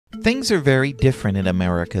Things are very different in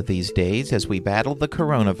America these days as we battle the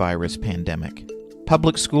coronavirus pandemic.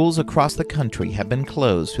 Public schools across the country have been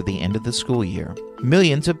closed through the end of the school year.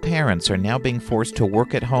 Millions of parents are now being forced to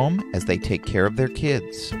work at home as they take care of their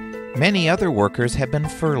kids. Many other workers have been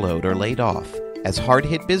furloughed or laid off, as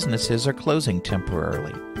hard-hit businesses are closing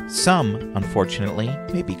temporarily. Some, unfortunately,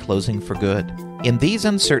 may be closing for good. In these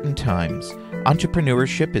uncertain times,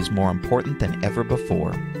 entrepreneurship is more important than ever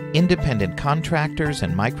before. Independent contractors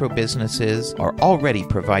and micro-businesses are already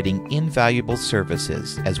providing invaluable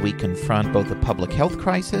services as we confront both a public health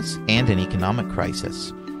crisis and an economic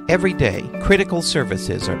crisis. Every day, critical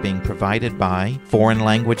services are being provided by foreign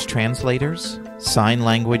language translators, sign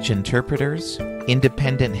language interpreters,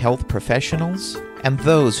 independent health professionals, and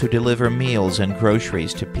those who deliver meals and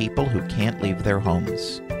groceries to people who can't leave their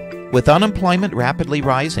homes. With unemployment rapidly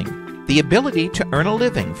rising, the ability to earn a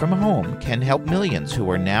living from home can help millions who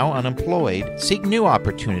are now unemployed seek new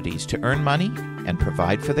opportunities to earn money and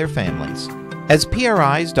provide for their families. As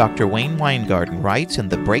PRI's Dr. Wayne Weingarten writes in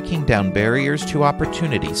the Breaking Down Barriers to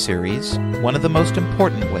Opportunity series, one of the most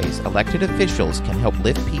important ways elected officials can help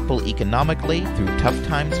lift people economically through tough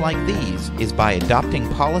times like these is by adopting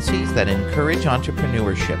policies that encourage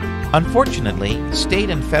entrepreneurship. Unfortunately, state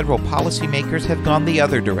and federal policymakers have gone the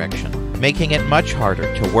other direction, making it much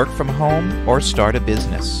harder to work from home or start a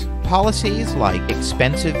business. Policies like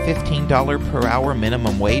expensive $15 per hour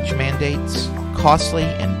minimum wage mandates, costly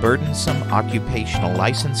and burdensome occupational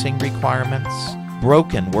licensing requirements,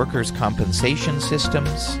 broken workers' compensation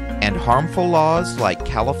systems, and harmful laws like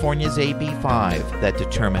California's AB 5 that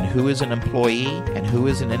determine who is an employee and who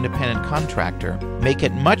is an independent contractor make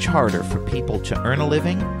it much harder for people to earn a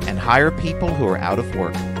living and hire people who are out of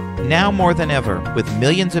work. Now more than ever, with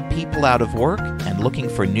millions of people out of work and looking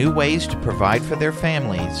for new ways to provide for their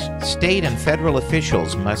families, state and federal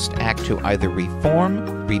officials must act to either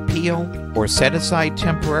reform, repeal, or set aside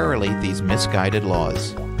temporarily these misguided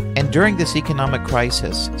laws. And during this economic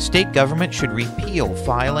crisis, state government should repeal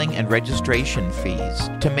filing and registration fees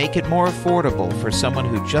to make it more affordable for someone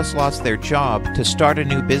who just lost their job to start a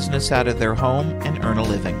new business out of their home and earn a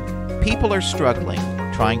living. People are struggling,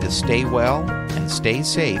 trying to stay well and stay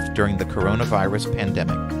safe during the coronavirus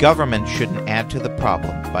pandemic. Government shouldn't add to the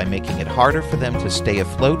problem by making it harder for them to stay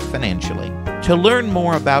afloat financially. To learn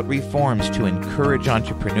more about reforms to encourage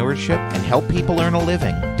entrepreneurship and help people earn a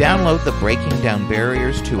living, download the Breaking Down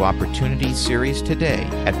Barriers to Opportunity series today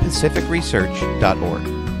at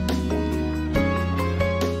pacificresearch.org.